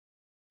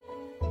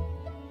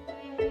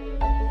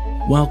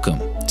Welcome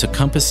to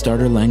Compass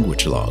Starter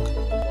Language Log.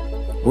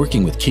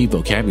 Working with key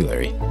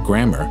vocabulary,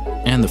 grammar,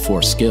 and the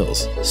 4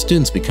 skills,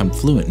 students become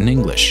fluent in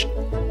English.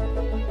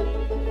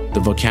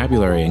 The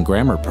vocabulary and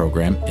grammar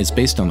program is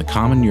based on the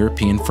Common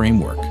European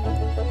Framework.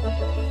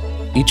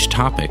 Each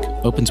topic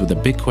opens with a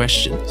big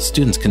question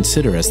students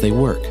consider as they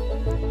work.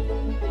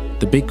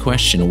 The big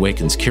question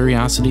awakens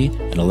curiosity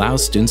and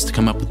allows students to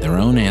come up with their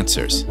own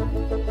answers.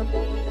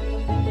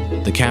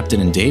 The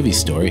Captain and Davy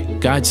story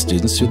guides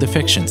students through the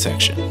fiction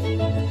section.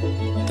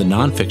 The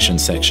nonfiction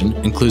section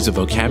includes a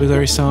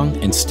vocabulary song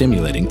and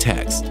stimulating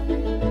text.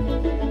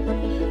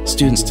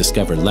 Students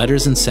discover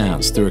letters and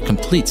sounds through a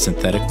complete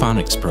synthetic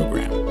phonics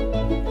program.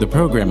 The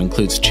program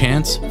includes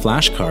chants,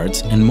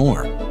 flashcards, and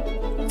more.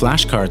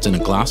 Flashcards and a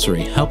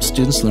glossary help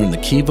students learn the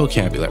key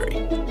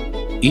vocabulary.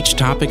 Each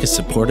topic is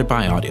supported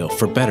by audio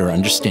for better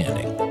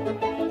understanding.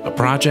 A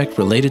project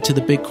related to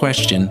the big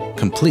question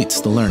completes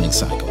the learning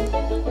cycle.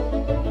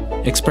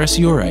 Express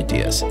your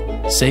ideas.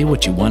 Say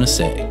what you want to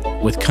say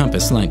with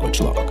Compass Language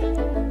Log.